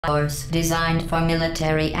Force designed for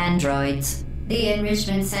military androids. The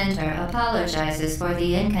Enrichment Center apologizes for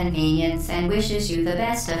the inconvenience and wishes you the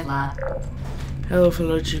best of luck. Hello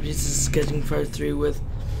fellow tributes, this is Sketching Part 3 with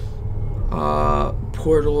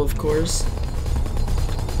Portal, of course.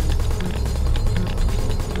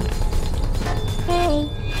 Hey.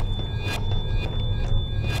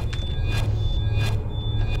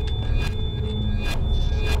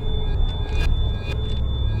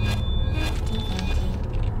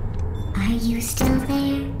 Are you still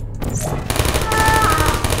there?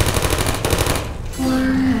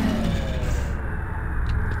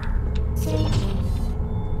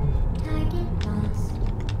 Target lost.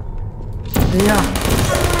 Yeah.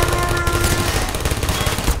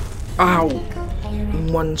 Ow.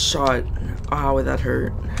 One shot. Ow, that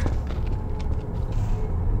hurt.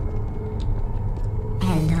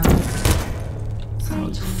 Hello. Oh,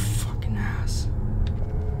 you fucking ass.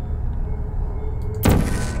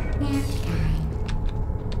 Nap time.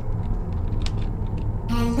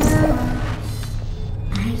 Hello.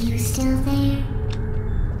 Are you still there?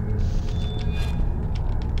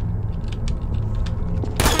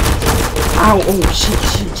 Ow, oh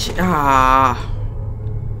shit. Ah.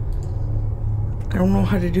 I don't know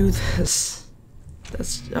how to do this.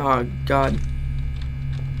 That's, oh god.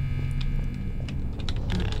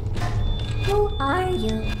 Who are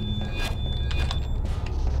you?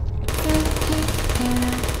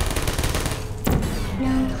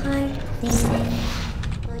 No hard feeling.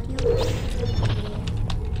 But you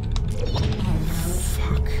Hello.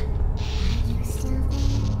 Fuck. Are you still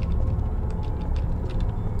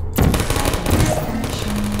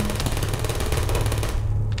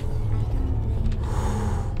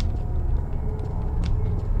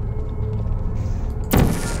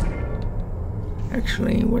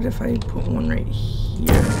Actually, what if I put one right here?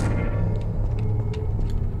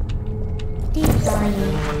 Deploying.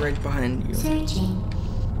 And one right behind you. Searching.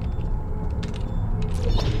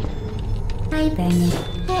 Hibernate.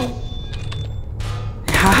 Hey.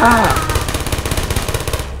 Haha!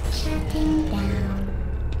 Shutting down.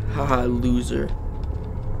 Haha, loser.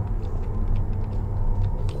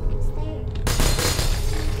 Who's there?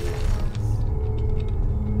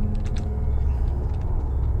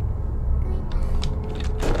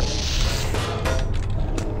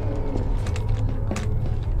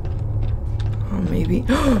 Oh, maybe. I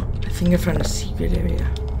think I found a secret area.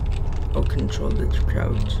 I'll control the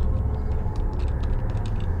crouch.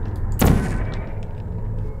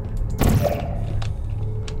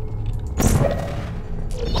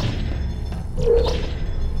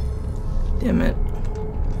 Damn it.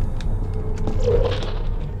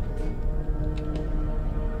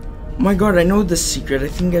 Oh my god, I know this secret. I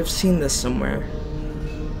think I've seen this somewhere.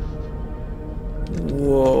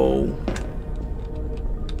 Whoa.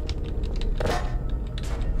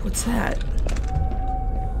 What's that?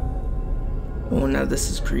 Oh, now this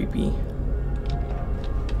is creepy.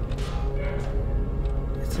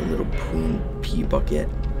 It's a little pee bucket.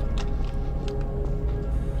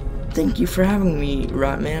 Thank you for having me,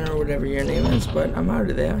 Rotman, or whatever your name is, but I'm out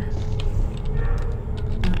of there.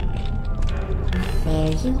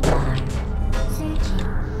 There you are. Searching.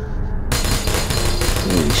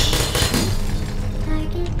 Holy shit.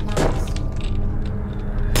 Target lost.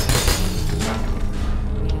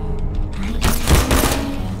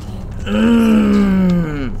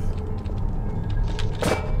 Mmm.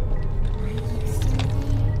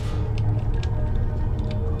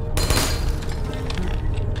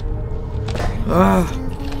 Ah,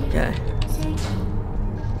 okay.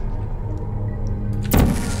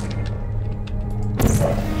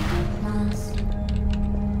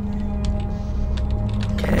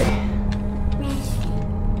 Okay.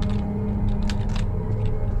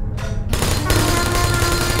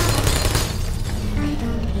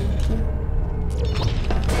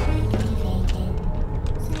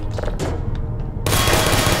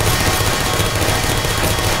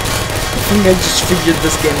 I think I just figured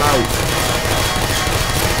this game out.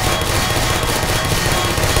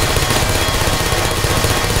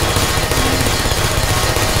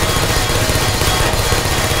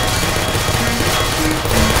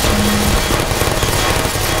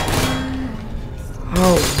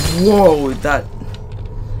 Oh, whoa, that...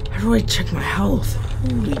 How do I check my health?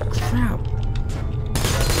 Holy crap.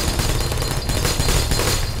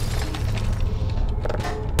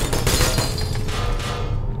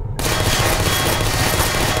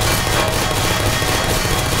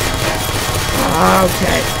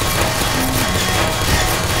 Okay.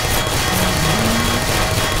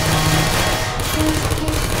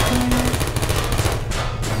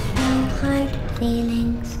 No hard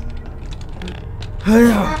feelings.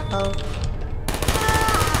 Yeah. Uh-oh.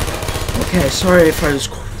 Okay, sorry if I was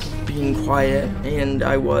being quiet, and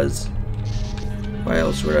I was. Why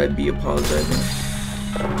else would I be apologizing?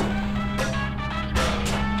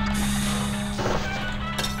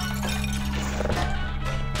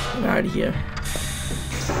 Get out of here.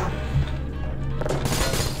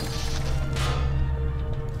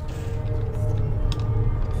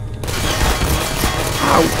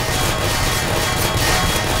 Ow!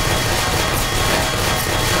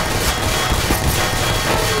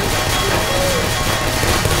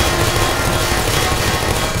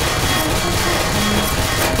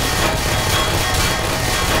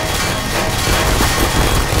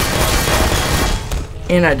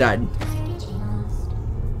 And I died.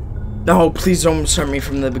 No, please don't start me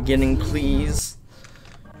from the beginning, please.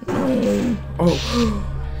 No. Oh,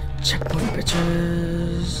 checkpoint,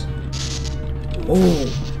 bitches. Oh,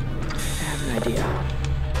 I have an idea.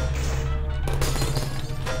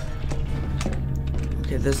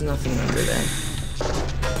 Okay, there's nothing under there.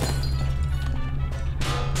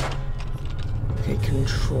 Okay,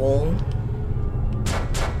 control.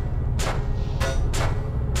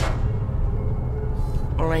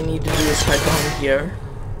 All I need to do is hide behind here.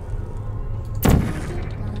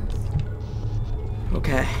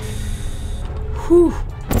 Okay. Whew.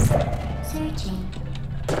 Searching.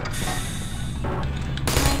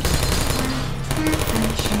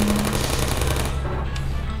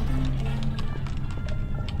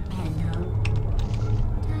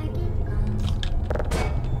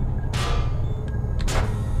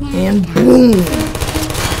 And boom!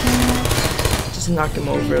 Just knock him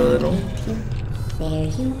over a little. There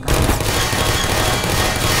you go.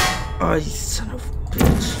 Oh, you son of a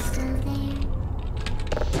bitch. Still there?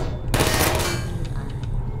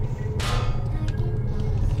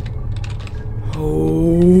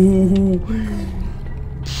 Oh.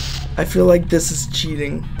 I feel like this is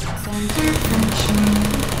cheating. Sensor functioning.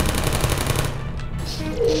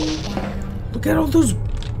 Shutting down. Look at all those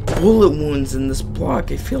bullet wounds in this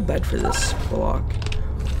block. I feel bad for this block.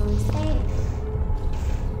 Who's there?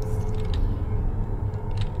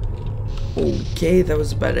 Okay, that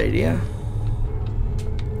was a bad idea.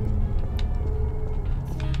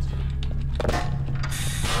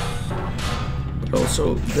 But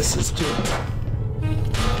also, this is too.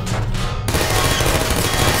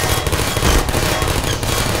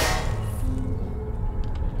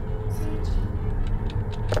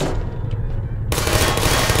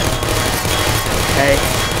 Okay,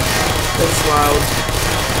 that's loud.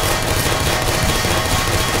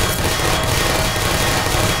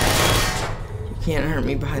 Can't hurt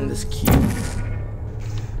me behind this cube. Are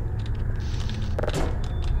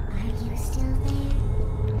you still there?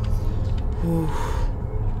 Ooh.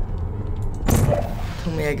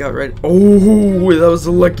 Tell me I got ready. Oh, that was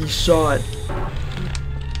a lucky shot.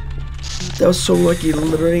 That was so lucky.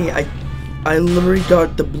 Literally, I literally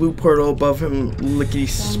got the blue portal above him lickety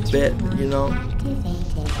spit, you know?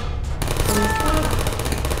 Activated.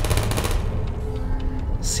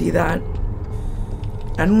 See that?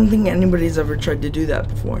 I don't think anybody's ever tried to do that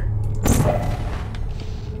before.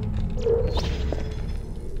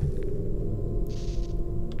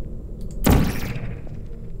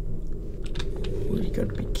 Oh, you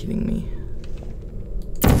gotta be kidding me.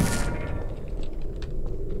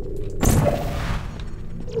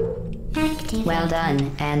 Active. Well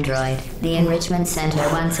done, Android. The Enrichment Center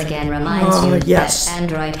once again reminds you yes. that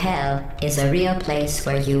Android Hell is a real place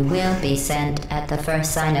where you will be sent at the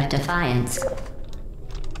first sign of defiance.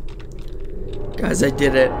 Guys, I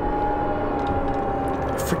did it.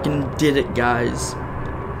 I freaking did it, guys.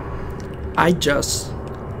 I just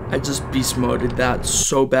beast moded that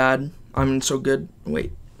so bad. I mean, so good.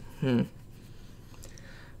 Wait.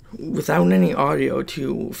 Without any audio,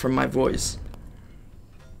 too, from my voice.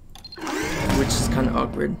 Which is kind of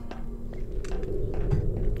awkward.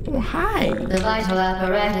 Oh, hi. The vital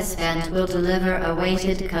apparatus vent will deliver a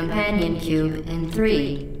weighted companion cube in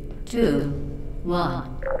 3, 2,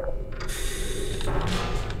 1.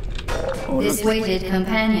 Oh, This weighted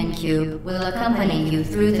companion cube will accompany you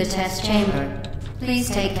through the test chamber. Please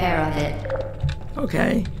take care of it.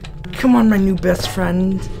 okay. Come on, my new best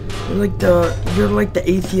friend. You're like the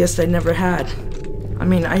atheist I never had. I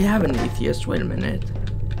mean, I have an atheist. Wait a minute.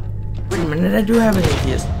 I do have an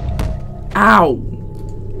atheist. Ow.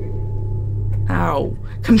 Ow.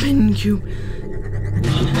 Companion cube.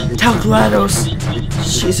 Tell GLaDOS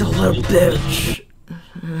she's a little bitch.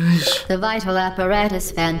 The vital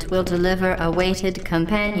apparatus vent will deliver a weighted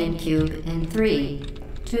companion cube in 3,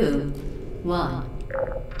 2, 1.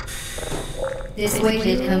 This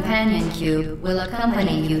weighted companion cube will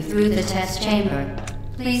accompany you through the test chamber.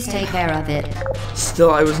 Please take care of it.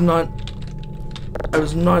 Still, I was not I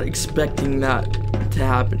was not expecting that to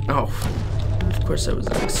happen. Oh, of course I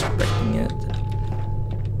wasn't expecting it.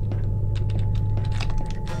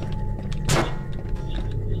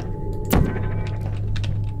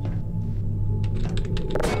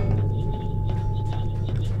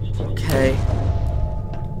 Okay.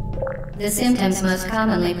 The symptoms most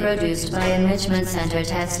commonly produced by enrichment center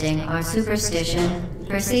testing are superstition,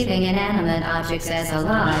 perceiving inanimate objects as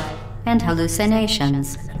alive, and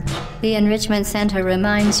hallucinations. The enrichment center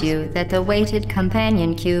reminds you that the weighted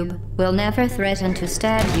companion cube will never threaten to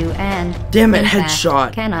stab you and, Damn it, in fact,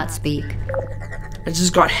 headshot. cannot speak. I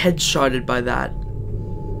just got headshotted by that.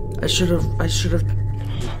 I should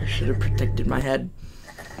have protected my head.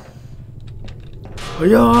 Oh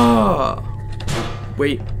yeah!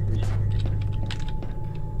 Wait.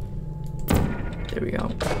 There we go.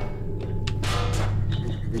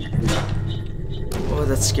 Oh,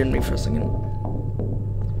 that scared me for a second.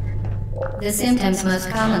 The symptoms most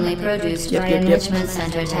commonly produced by enrichment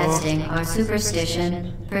center testing are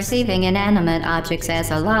superstition, perceiving inanimate objects as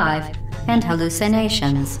alive, and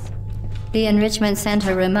hallucinations. The enrichment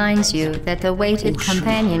center reminds you that the weighted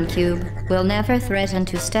companion cube will never threaten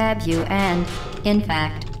to stab you and, in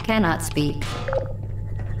fact, cannot speak.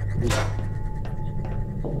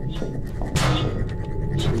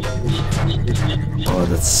 Oh,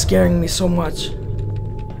 that's scaring me so much.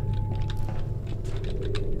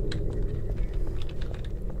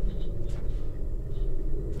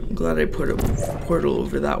 I'm glad I put a portal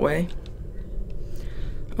over that way.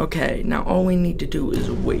 Okay, now all we need to do is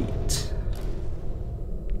wait.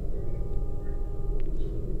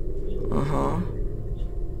 Uh-huh.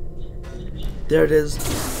 There it is.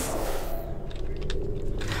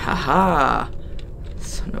 Haha!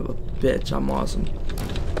 Son of a bitch, I'm awesome.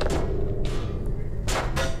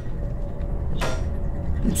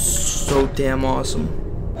 I'm so damn awesome.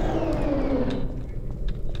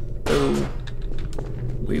 Oh.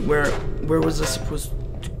 Wait, where was I supposed to...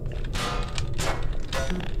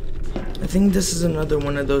 I think this is another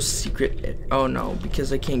one of those secret... Oh no,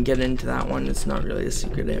 because I can't get into that one. It's not really a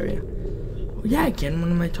secret area. Oh yeah, I can.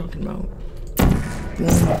 What am I talking about? Boom,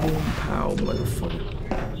 boom, pow, motherfucker.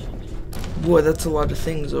 Boy, that's a lot of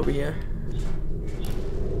things over here.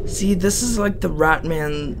 See, this is like the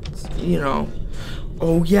Ratman, you know.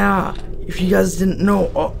 Oh yeah, if you guys didn't know,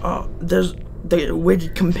 there's the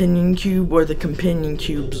weighted companion cube, or the companion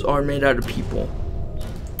cubes are made out of people.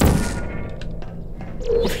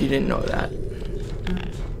 If you didn't know that.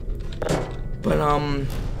 But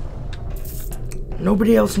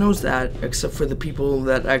nobody else knows that except for the people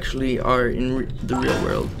that actually are in the real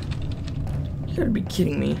world. You gotta be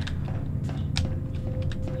kidding me.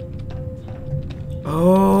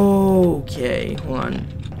 Okay, hold on.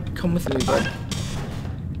 Come with me, bud.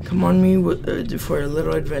 Come on me for a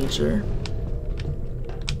little adventure.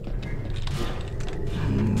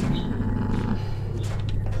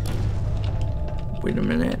 Wait a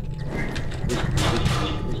minute.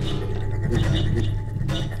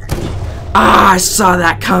 Ah, I saw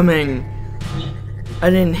that coming. I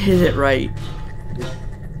didn't hit it right.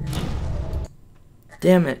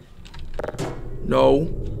 Damn it. No.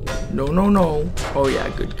 No, no, no. Oh yeah,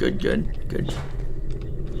 good, good, good, good.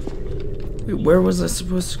 Wait, where was I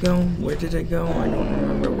supposed to go? Where did I go? I don't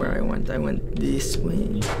remember where I went. I went this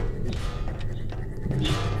way.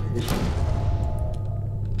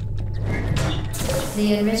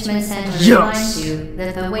 The enrichment center reminds you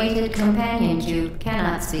that the weighted companion cube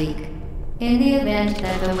cannot speak. In the event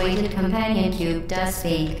that the weighted companion cube does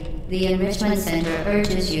speak, the enrichment center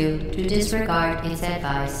urges you to disregard its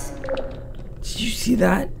advice. Did you see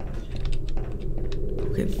that?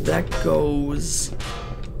 Okay, that goes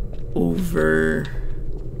over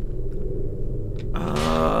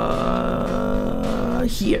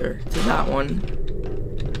here to that one.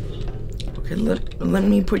 Okay, let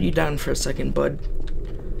me put you down for a second, bud.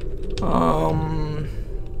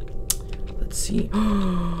 Let's see.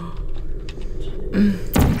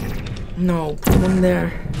 No, put one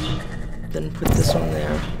there. Then put this one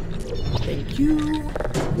there. Thank you.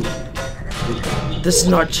 This is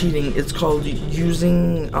not cheating. It's called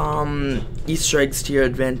using Easter eggs to your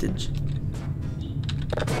advantage.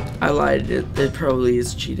 I lied. It probably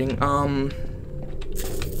is cheating.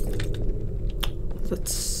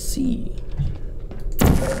 Let's see.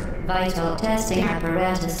 Vital testing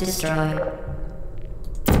apparatus destroyed.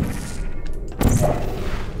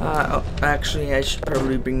 Actually, I should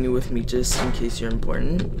probably bring you with me just in case you're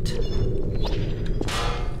important.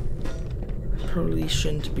 Probably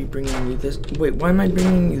shouldn't be bringing you this. Wait, why am I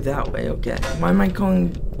bringing you that way? Okay. Why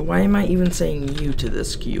am I even saying you to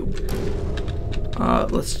this cube?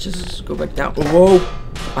 Let's just go back down. Whoa!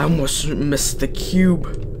 I almost missed the cube.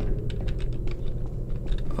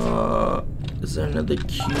 Is there another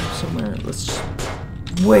cube somewhere? Let's just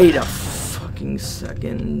wait a fucking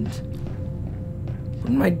second. What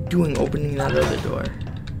am I doing opening that other door?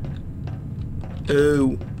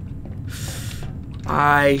 Oh.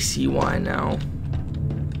 I see why now.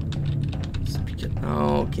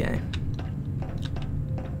 Okay.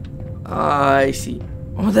 I see.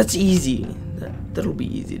 Oh, that's easy. That'll be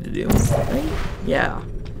easy to do, right? Yeah.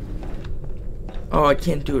 Oh, I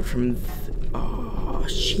can't do it from... Oh,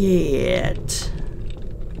 shit.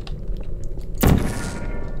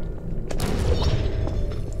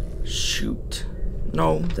 Shoot.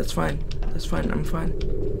 No, that's fine. That's fine. I'm fine.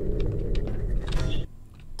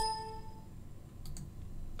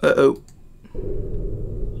 Uh-oh.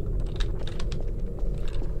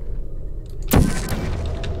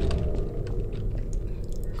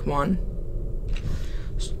 Come on.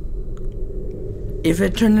 If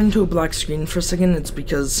it turned into a black screen for a second, it's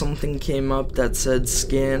because something came up that said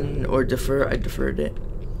scan or defer. I deferred it.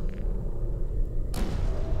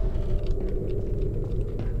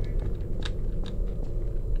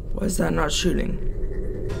 Why is that not shooting?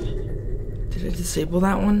 Did I disable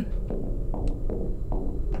that one?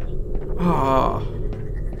 Ah.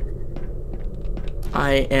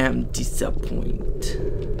 I am disappointed.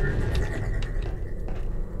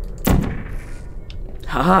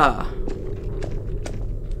 Haha.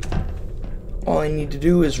 All I need to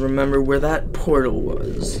do is remember where that portal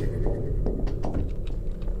was.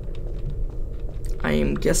 I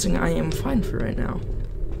am guessing I am fine for right now.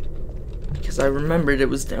 Because I remembered it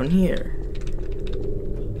was down here.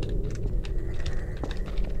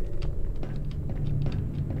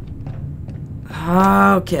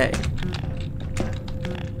 Okay.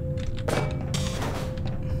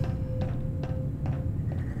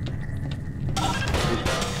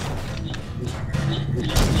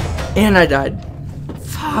 And I died.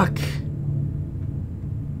 Fuck.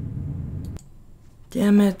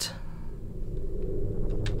 Damn it.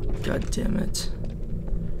 God damn it.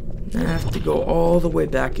 Now I have to go all the way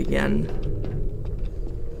back again.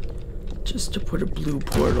 Just to put a blue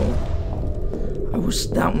portal. I wish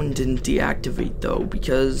that one didn't deactivate though,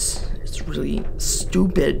 because it's really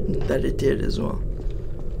stupid that it did as well.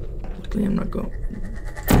 Luckily I'm not going.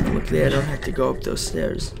 Luckily I don't have to go up those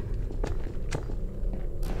stairs.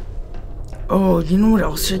 Oh, you know what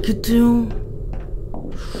else I could do?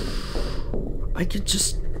 I could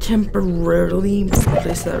just temporarily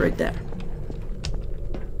place that right there.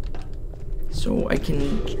 So I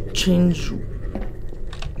can change.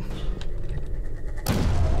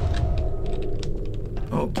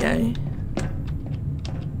 Okay.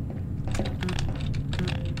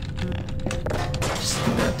 Just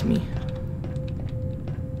do that to me.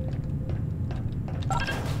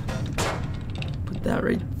 Put that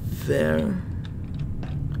right there.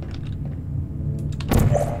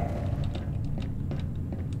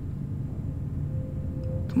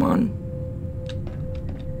 Come on.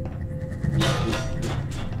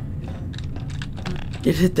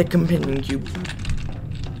 It hit the companion cube.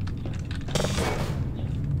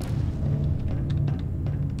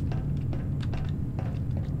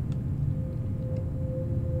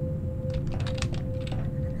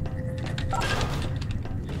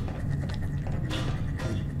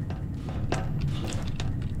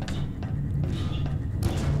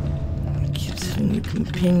 It keeps hitting the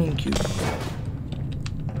companion cube.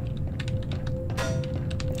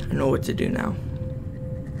 I know what to do now.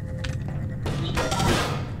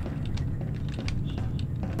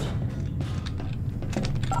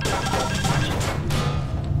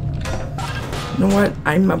 You know what?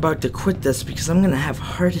 I'm about to quit this because I'm gonna have a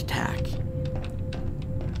heart attack.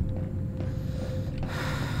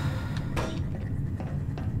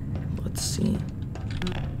 Let's see.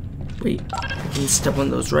 Wait, I can step on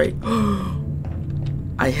those right.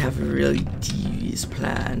 I have a really devious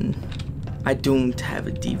plan. I don't have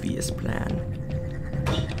a devious plan.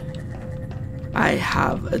 I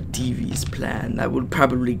have a devious plan that would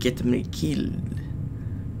probably get me killed.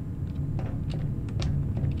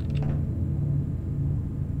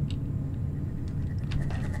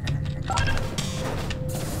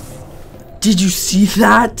 Did you see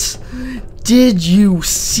that? Did you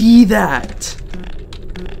see that?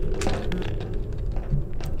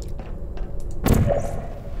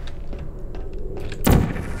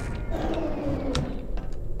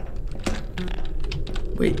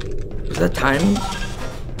 Wait, was that timed?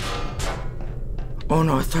 Oh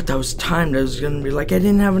no, I thought that was timed. I was gonna be like, I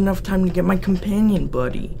didn't have enough time to get my companion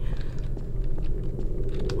buddy.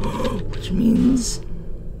 Which means,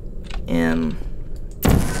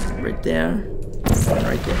 right there, and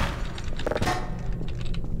right there.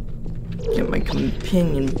 Get my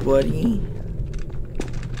companion buddy.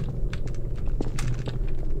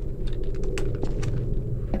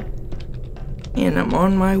 And I'm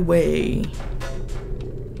on my way.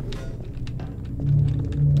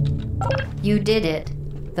 You did it.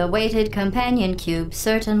 The weighted companion cube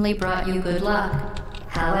certainly brought you good luck.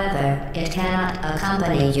 However, it cannot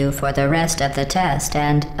accompany you for the rest of the test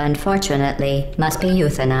and, unfortunately, must be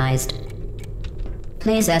euthanized.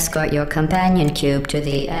 Please escort your companion cube to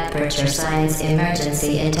the Aperture Science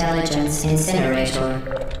Emergency Intelligence Incinerator.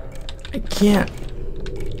 I can't.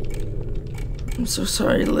 I'm so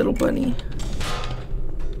sorry, little bunny.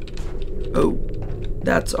 Oh,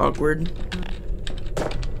 that's awkward.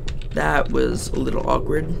 That was a little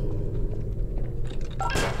awkward.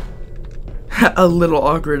 A little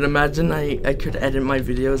awkward. Imagine I could edit my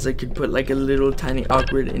videos. I could put like a little tiny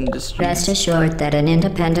awkward industry. Rest assured that an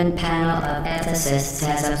independent panel of ethicists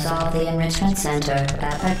has absolved the Enrichment Center,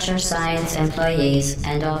 Aperture Science employees,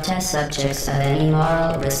 and all test subjects of any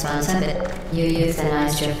moral responsibility. You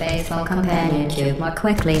euthanized your faithful companion cube more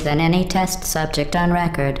quickly than any test subject on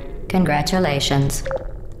record. Congratulations.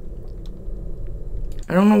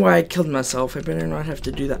 I don't know why I killed myself. I better not have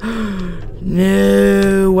to do that.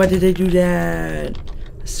 No, why did I do that?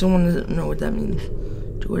 I still want to know what that means.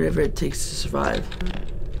 Do whatever it takes to survive.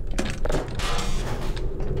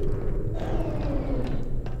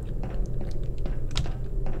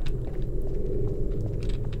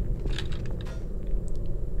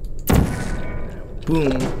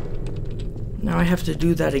 Boom. Now I have to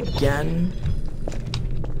do that again.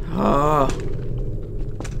 Ah. I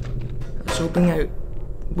was hoping I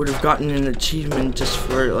would have gotten an achievement just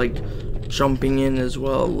for like jumping in as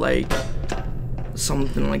well, like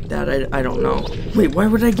something like that. I don't know. Wait, why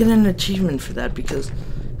would I get an achievement for that? Because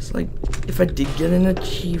it's like if I did get an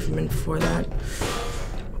achievement for that,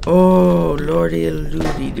 oh lordy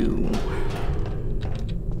loody doo.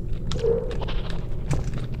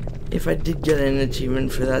 If I did get an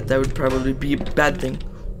achievement for that, that would probably be a bad thing.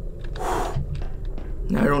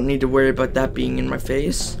 Now I don't need to worry about that being in my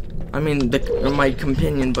face. I mean, my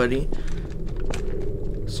companion buddy.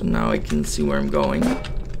 So now I can see where I'm going.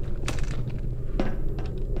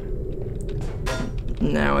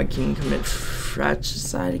 Now I can commit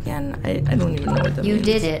fratricide again. I don't even know what that means. You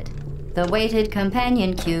did it. The weighted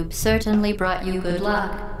companion cube certainly brought you good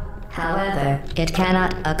luck. However, it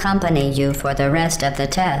cannot accompany you for the rest of the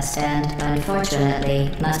test and, unfortunately,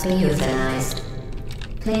 must be euthanized.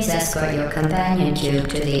 Please escort your companion cube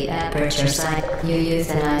to the Aperture site. You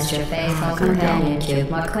euthanized your faithful companion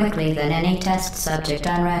cube more quickly than any test subject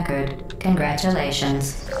on record.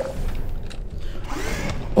 Congratulations.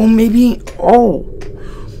 Oh, maybe. Oh.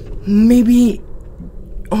 Maybe.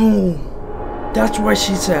 Oh. That's why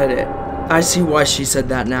she said it. I see why she said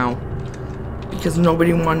that now. Because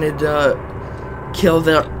nobody wanted to kill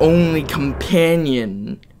their only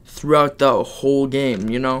companion throughout the whole game,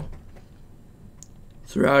 you know?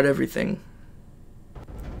 Throughout everything.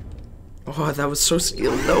 Oh, that was so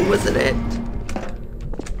skilled though, wasn't it?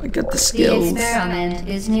 I got the skills. The experiment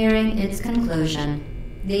is nearing its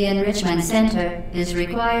conclusion. The Enrichment Center is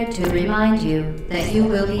required to remind you that you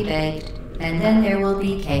will be baked, and then there will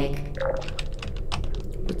be cake.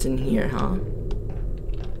 What's in here, huh?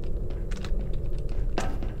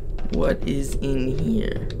 What is in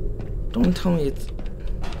here? Don't tell me it's...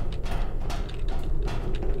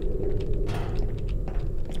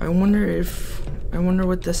 I wonder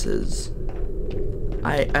what this is.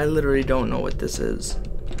 I literally don't know what this is.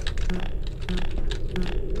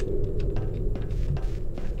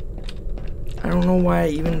 I don't know why I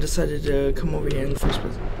even decided to come over here in the first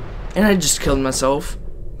place. And I just killed myself.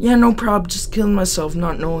 Yeah, no problem, just killed myself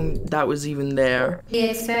not knowing that was even there. The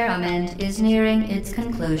experiment is nearing its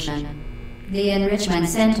conclusion. The Enrichment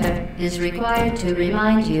Center is required to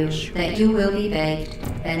remind you that you will be baked,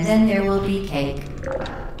 and then there will be cake.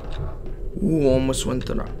 Ooh, almost went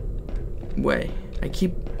the wrong way. I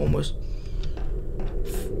can't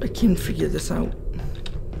figure this out.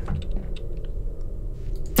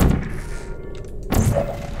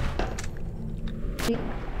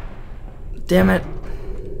 Damn it.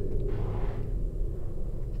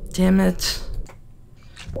 Damn it.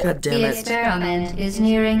 God damn it. The experiment is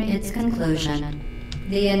nearing its conclusion.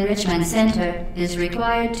 The Enrichment Center is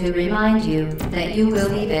required to remind you that you will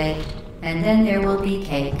be baked, and then there will be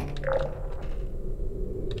cake.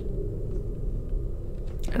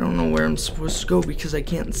 I don't know where I'm supposed to go because I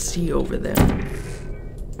can't see over there.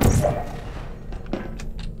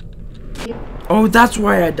 Oh, that's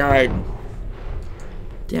why I died.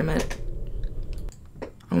 Damn it.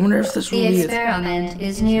 I wonder if this really The is... experiment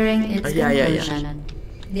is nearing its conclusion.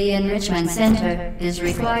 The Enrichment Center is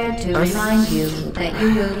required to remind you that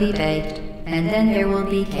you will be baked, and then there will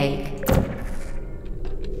be cake.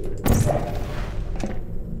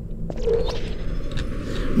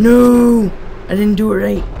 No! I didn't do it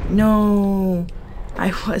right. No!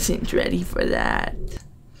 I wasn't ready for that.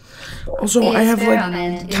 Also, I have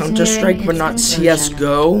like Counter-Strike, but not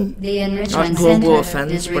CSGO. Not Global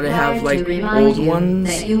Offense, but I have like old ones.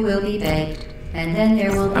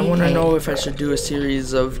 I want to know if I should do a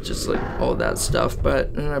series of just like all that stuff,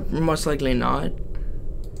 but most likely not.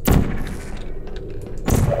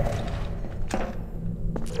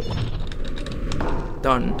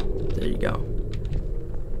 Done. There you go.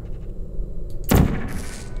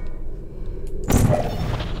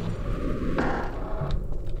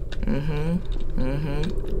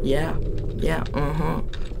 Yeah. Yeah. Oh!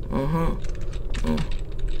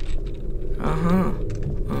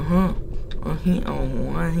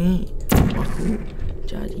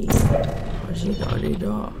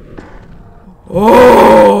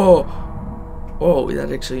 Oh,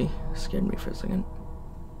 that actually scared me for a second.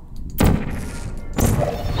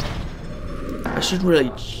 I should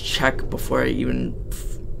really check before I even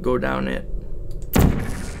go down it.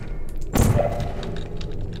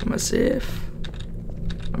 Am I safe?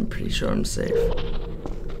 I'm pretty sure I'm safe.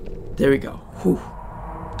 There we go. Whew.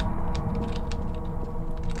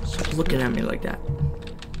 Stop looking at me like that.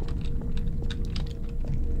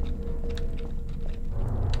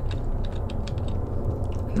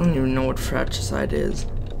 I don't even know what fratricide is.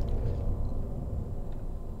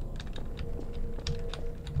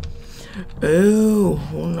 Oh,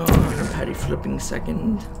 hold on a patty flipping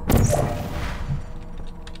second.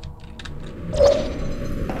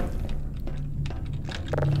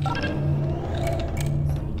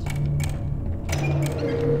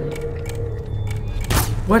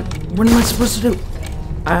 What am I supposed to do?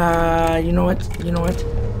 You know what?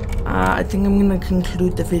 I think I'm gonna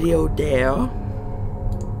conclude the video there.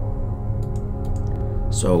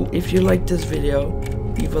 So if you like this video,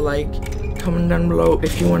 leave a like, comment down below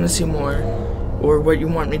if you want to see more, or what you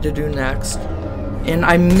want me to do next. And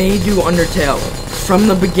I may do Undertale from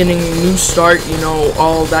the beginning, new start, you know,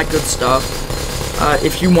 all that good stuff.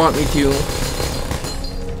 If you want me to.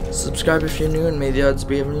 Subscribe if you're new, and may the odds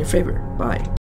be ever in your favor. Bye.